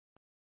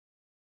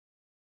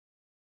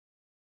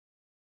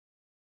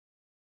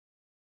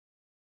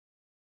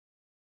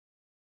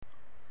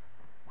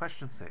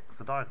Question 6.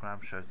 The diagram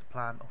shows the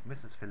plan of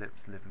Mrs.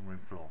 Phillips' living room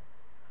floor.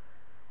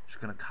 She's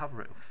going to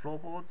cover it with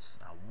floorboards.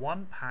 Now,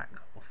 one pack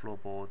of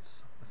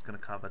floorboards is going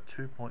to cover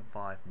 2.5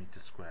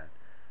 meters squared.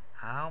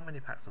 How many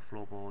packs of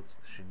floorboards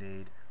does she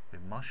need? We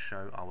must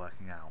show our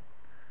working out.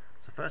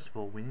 So first of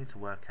all, we need to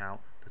work out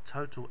the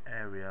total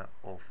area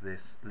of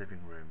this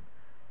living room,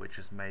 which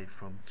is made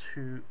from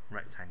two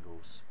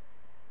rectangles.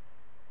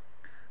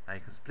 Now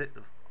you can split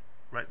the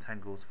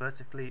rectangles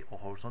vertically or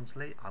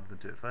horizontally. I'm going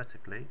to do it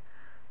vertically.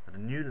 And the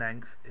new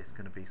length is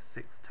going to be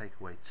 6 take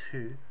away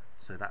 2,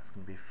 so that's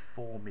going to be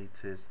 4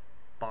 meters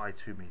by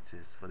 2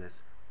 meters for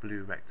this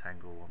blue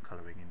rectangle I'm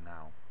colouring in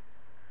now.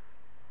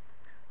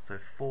 So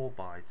 4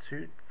 by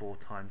 2, 4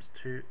 times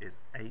 2 is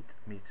 8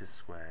 meters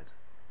squared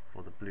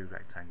for the blue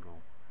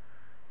rectangle.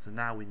 So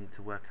now we need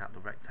to work out the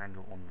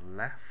rectangle on the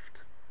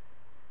left.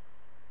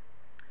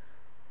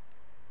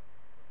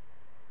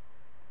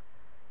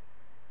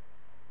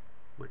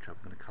 Which I'm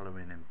going to colour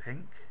in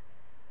pink.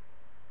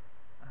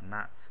 And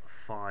that's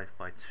 5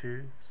 by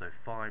 2, so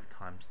 5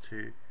 times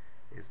 2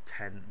 is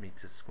 10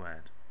 meters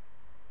squared.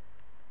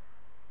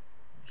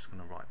 I'm just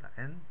going to write that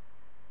in.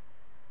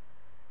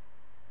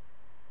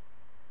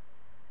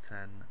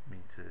 10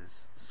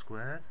 meters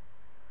squared.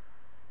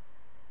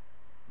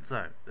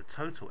 So the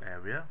total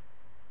area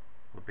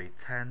would be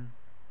 10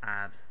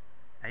 add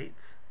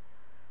 8.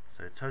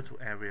 So total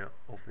area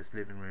of this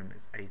living room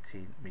is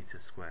 18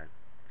 meters squared.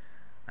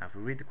 Now if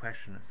we read the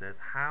question, it says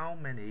how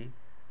many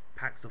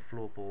packs of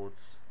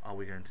floorboards are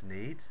we going to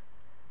need,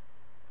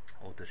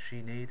 or does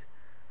she need?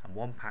 And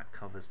one pack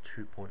covers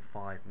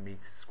 2.5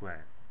 meters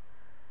squared.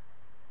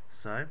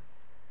 So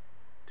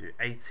do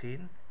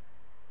 18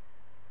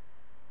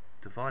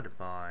 divided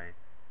by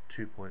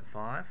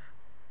 2.5,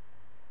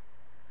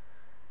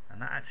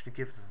 and that actually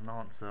gives us an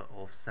answer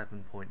of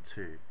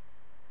 7.2.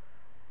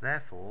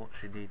 Therefore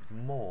she needs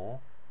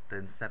more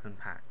than 7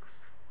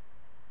 packs.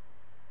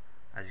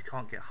 As you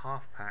can't get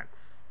half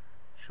packs,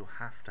 she'll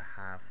have to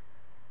have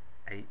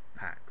 8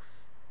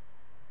 packs.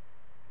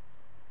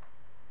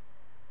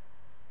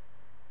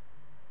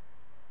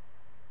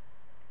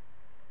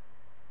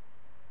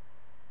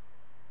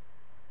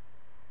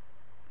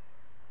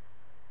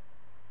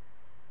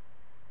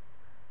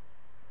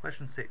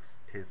 Question 6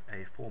 is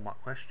a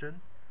 4-mark question.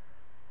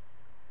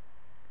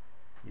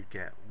 You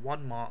get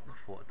 1 mark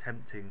for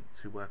attempting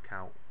to work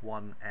out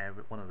one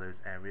of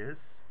those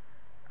areas,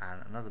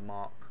 and another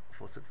mark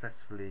for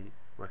successfully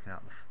working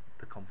out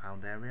the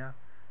compound area.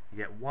 You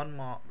get 1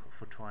 mark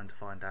for trying to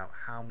find out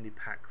how many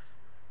packs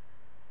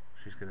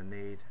she's going to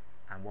need,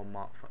 and 1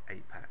 mark for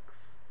 8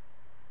 packs.